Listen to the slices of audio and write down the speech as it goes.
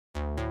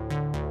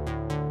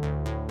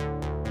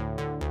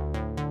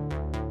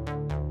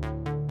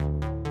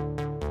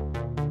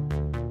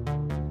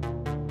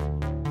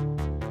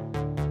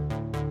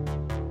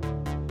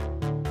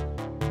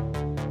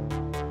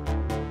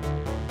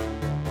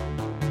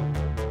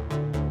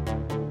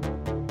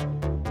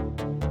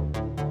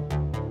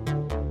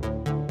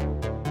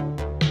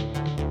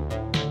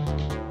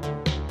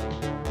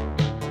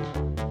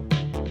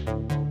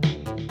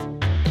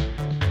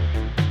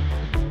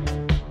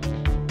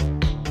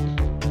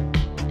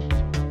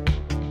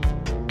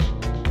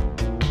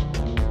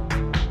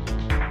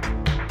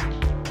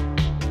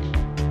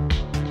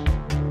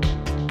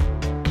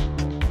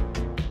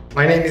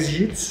My name is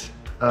Yigit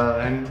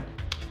and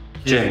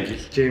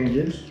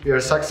Cemgil. We are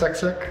Zack Zack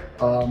Zack.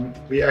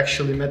 We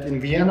actually met in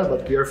Vienna,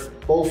 but we are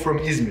both from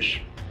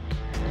Izmir.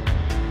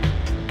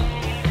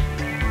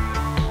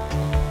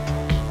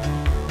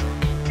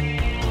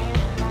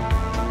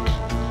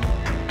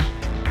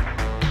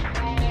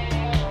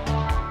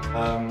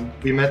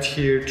 We met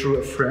here through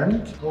a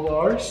friend of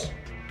ours,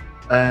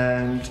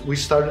 and we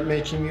started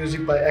making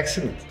music by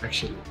accident,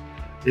 actually.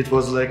 It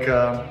was like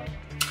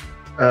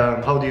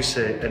how do you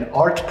say, an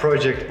art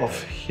project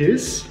of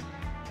his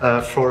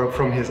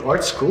from his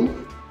art school,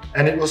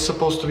 and it was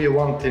supposed to be a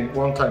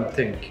one-time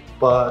thing.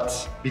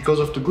 But because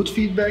of the good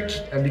feedback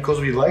and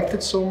because we liked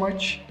it so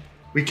much,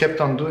 we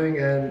kept on doing,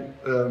 and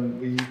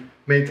we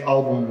made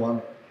album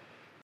 1.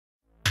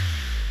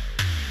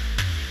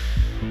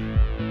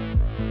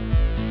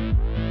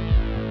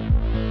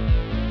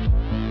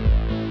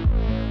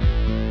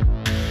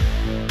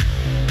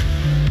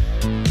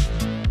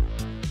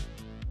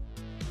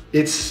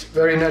 It's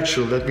very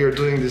natural that we are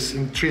doing this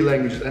in 3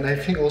 languages, and I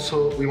think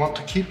also we want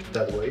to keep it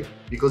that way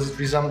because it's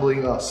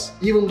resembling us.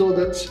 Even though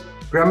that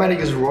grammatic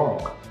is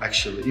wrong,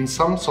 actually. In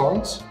some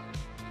songs,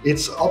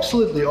 it's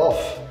absolutely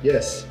off,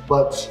 yes,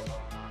 but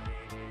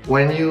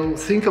when you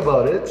think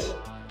about it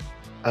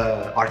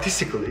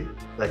artistically,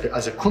 like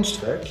as a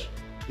Kunstwerk,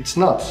 it's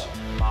not.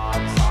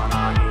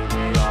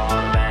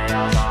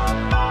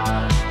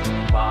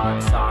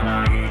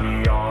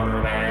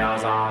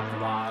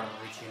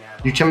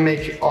 You can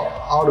make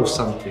out of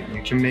something,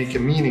 you can make a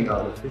meaning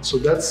out of it. So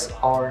that's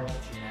our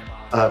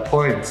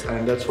point,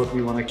 and that's what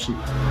we want to keep.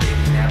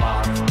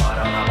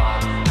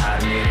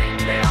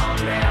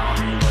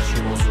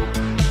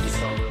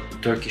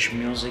 Turkish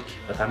music,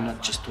 but I'm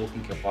not just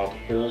talking about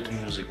old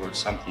music or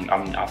something. I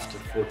mean, after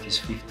 40s,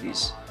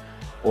 50s,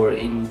 or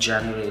in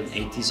general in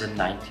 80s and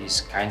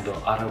 90s, kind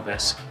of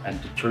arabesque and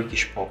the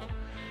Turkish pop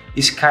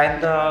is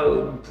kind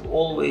of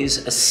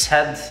always a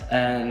sad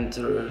and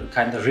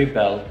kind of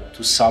rebel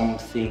to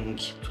something,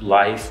 to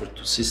life or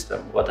to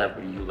system,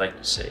 whatever you like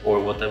to say,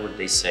 or whatever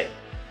they say.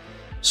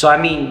 So I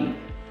mean,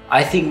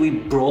 I think we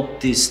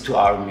brought this to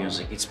our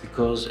music. It's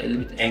because a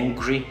little bit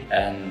angry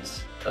and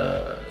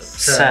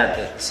sad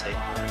at the same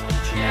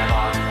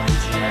time.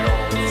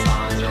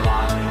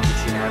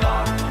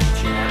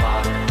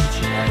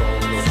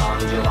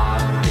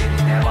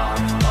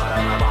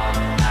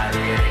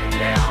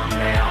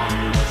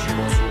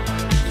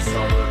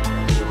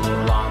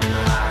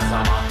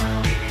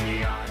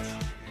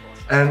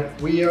 And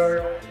we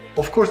are,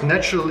 of course,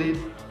 naturally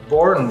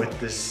born with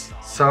this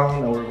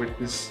sound or with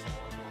this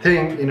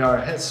thing in our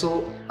head.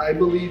 So I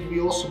believe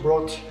we also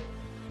brought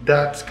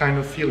that kind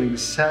of feeling,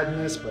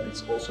 sadness, but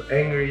it's also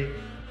angry.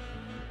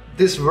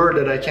 This word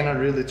that I cannot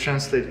really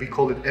translate, we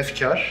call it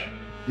efkar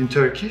in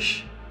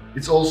Turkish.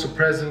 It's also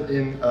present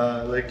in,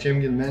 like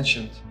Cemgil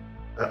mentioned,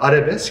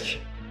 arabesque,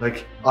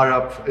 like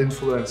Arab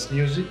influenced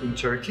music in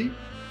Turkey.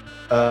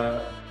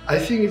 I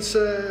think it's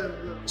a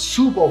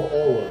soup of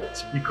all of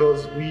it,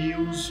 because we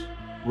use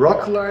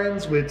rock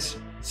lines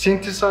with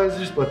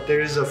synthesizers, but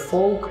there is a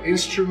folk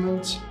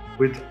instrument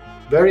with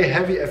very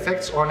heavy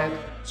effects on it,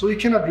 so you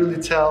cannot really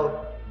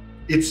tell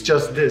it's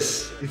just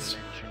this.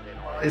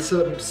 It's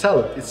a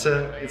salad. It's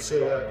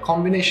a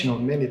combination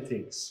of many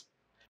things.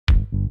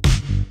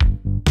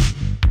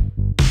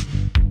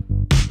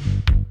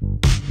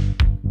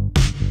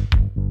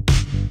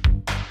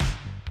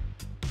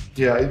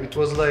 Yeah, it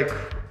was like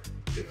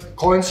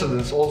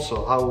coincidence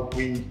also how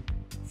we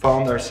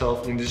found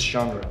ourselves in this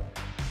genre.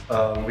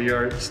 We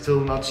are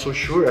still not so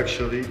sure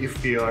actually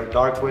if we are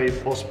dark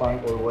wave,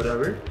 post-punk or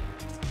whatever,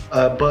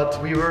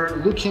 but we were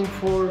looking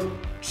for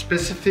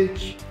specific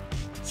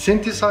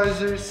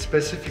synthesizers,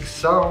 specific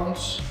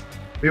sounds.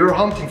 We were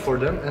hunting for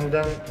them, and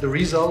then the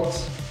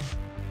result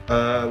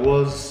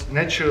was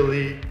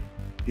naturally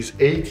this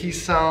 80s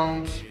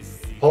sound,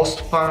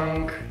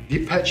 post-punk,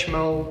 Depeche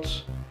Mode.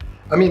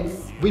 I mean,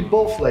 we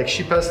both like,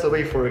 she passed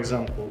away, for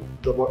example,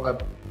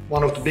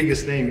 one of the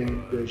biggest names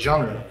in the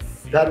genre.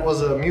 That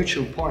was a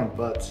mutual point,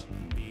 but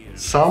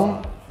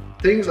some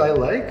things I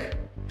like,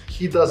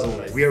 he doesn't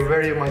like. We are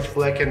very much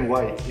black and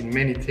white in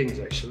many things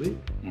actually,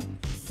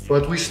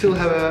 but we still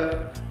have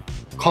a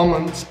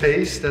common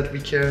space that we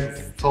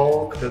can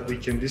talk, that we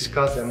can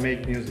discuss and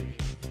make music.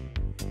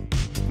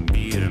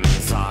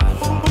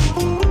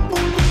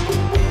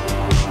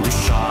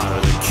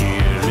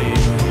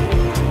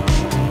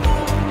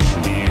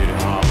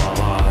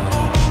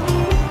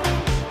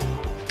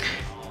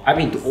 I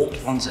mean, the old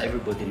ones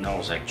everybody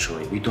knows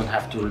actually. We don't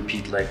have to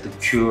repeat like The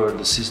Cure,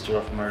 The Sister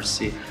of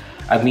Mercy.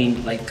 I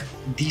mean, like,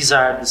 these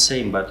are the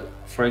same, but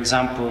for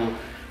example,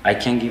 I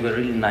can give a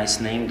really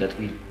nice name that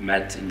we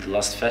met in the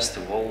last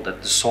festival,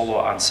 that the solo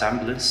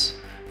ensembles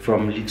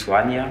from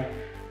Lithuania.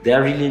 They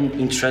are really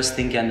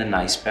interesting and a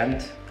nice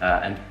band,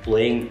 and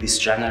playing this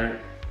genre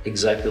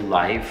exactly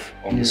live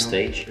on the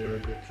stage. Very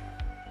good.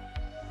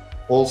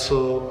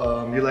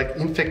 Also, you like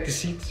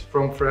Infecticide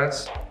from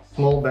France,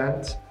 small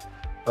band.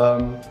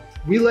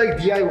 We like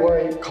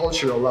DIY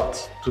culture a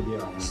lot, to be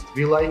honest.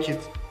 We like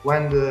it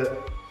when the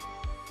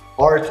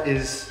art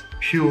is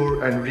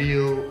pure and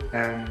real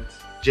and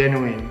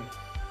genuine,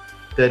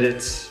 that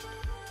it's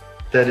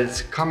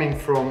coming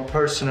from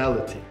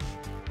personality,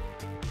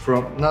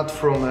 from not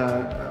from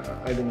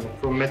I don't know,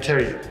 from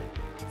material,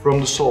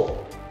 from the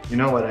soul. You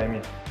know what I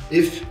mean?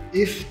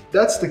 If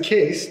that's the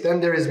case,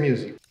 then there is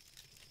music.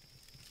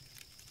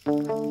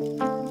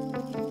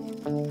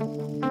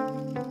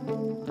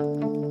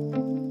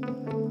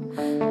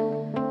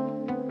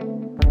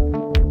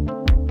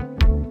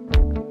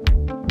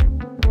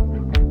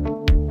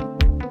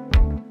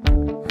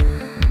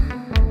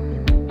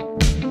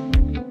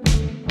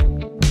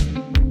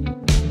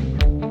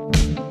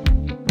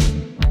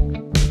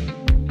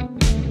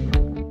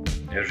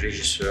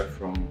 Regisseur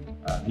from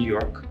New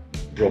York,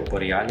 Rob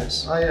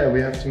Barriales. Oh yeah, we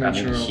have to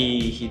mention. I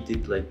mean, he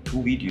did like 2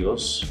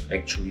 videos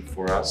actually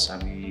for us,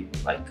 and we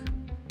like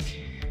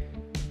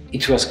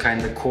it was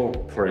kind of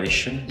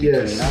cooperation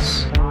between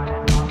us.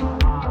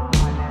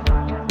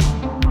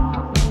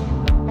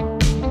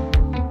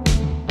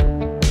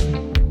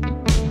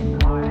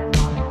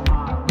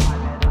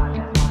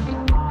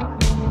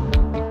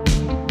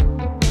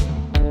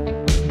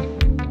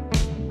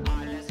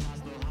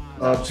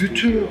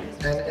 Bütün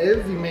and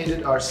ev, we made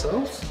it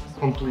ourselves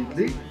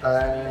completely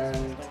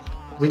and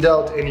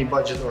without any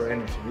budget or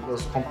anything. It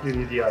was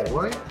completely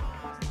DIY.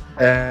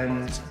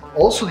 And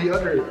also the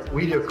other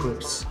video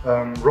clips,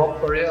 Rob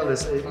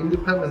Barriales, an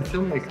independent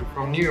filmmaker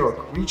from New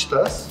York, reached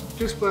us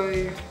just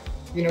by,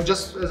 you know,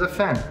 just as a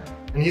fan.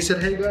 And he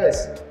said, hey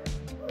guys,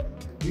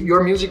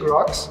 your music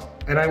rocks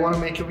and I want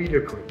to make a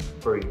video clip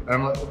for you. And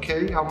I'm like,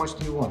 okay, how much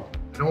do you want?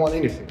 I don't want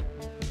anything.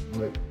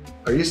 I'm like,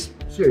 are you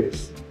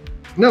serious?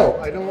 No,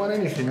 I don't want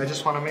anything. I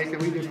just want to make a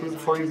video clip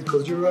for you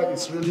because you're right,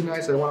 it's really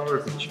nice, I want to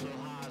work with you.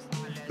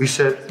 We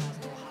said,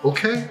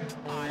 okay,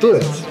 do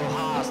it.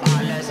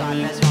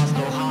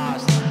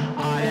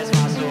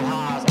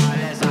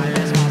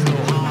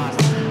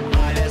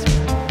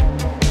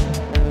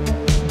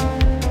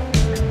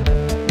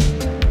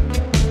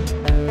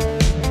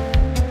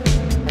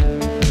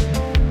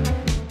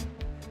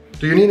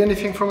 Do you need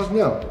anything from us?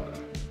 No.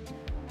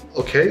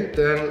 Okay,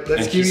 then let's give you.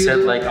 And he said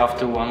like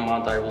after 1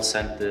 month I will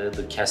send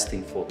the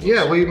casting photos.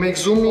 Yeah, we make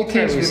Zoom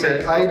meetings, we said,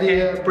 make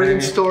idea,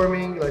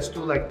 brainstorming, let's do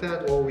like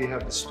that, or we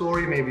have the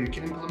story, maybe you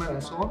can implement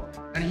and so on.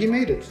 And he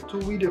made it,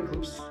 2 video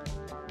clips,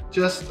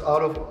 just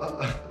out of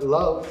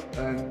love,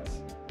 and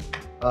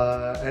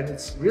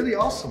it's really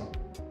awesome.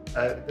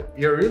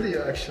 We are really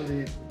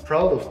actually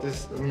proud of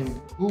this. I mean,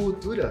 who would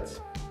do that?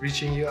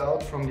 Reaching you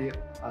out from the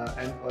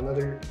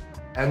another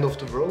end of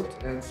the world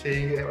and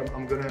saying, hey,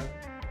 I'm gonna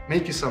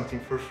make you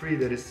something for free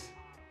that is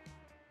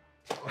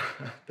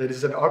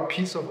an art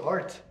piece of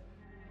art.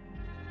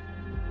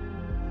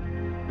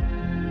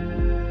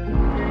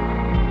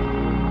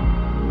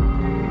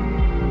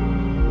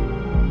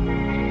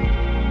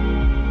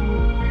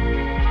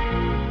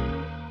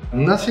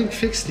 Nothing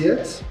fixed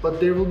yet, but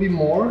there will be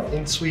more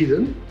in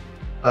Sweden,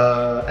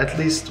 at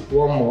least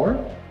 1 more,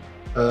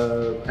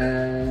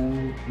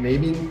 and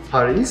maybe in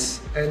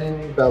Paris and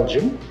in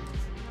Belgium.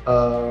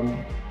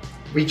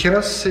 We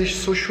cannot say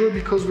so sure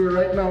because we're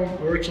right now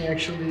working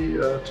actually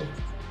to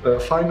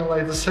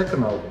finalize the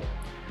 2nd album.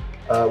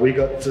 We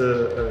got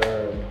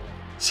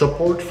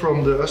support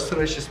from the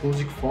Österreichische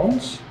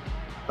Musikfonds.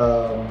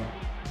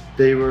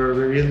 They were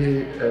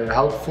really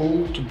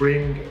helpful to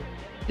bring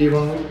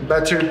even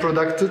better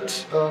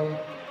produced,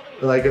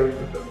 like a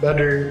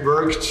better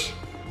worked,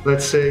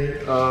 let's say,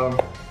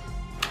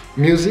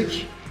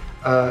 music.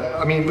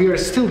 I mean, we are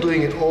still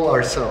doing it all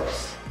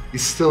ourselves.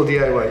 It's still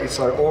DIY. It's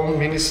our own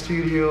mini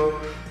studio.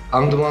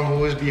 I'm the one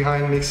who is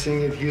behind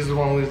mixing it. He's the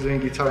one who is doing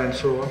guitar and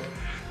so on.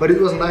 But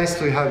it was nice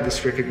to have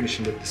this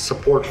recognition, that the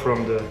support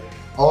from the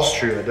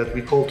Austria that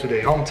we call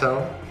today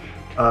hometown.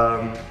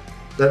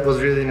 That was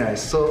really nice.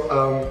 So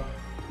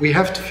we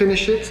have to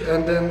finish it,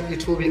 and then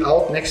it will be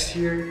out next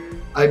year,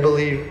 I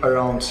believe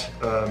around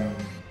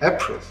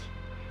April.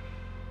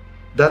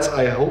 That's,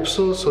 I hope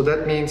so. So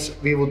that means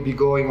we would be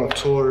going on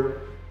tour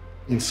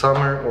in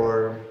summer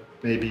or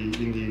maybe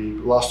in the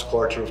last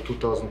quarter of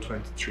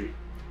 2023.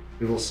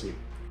 We will see.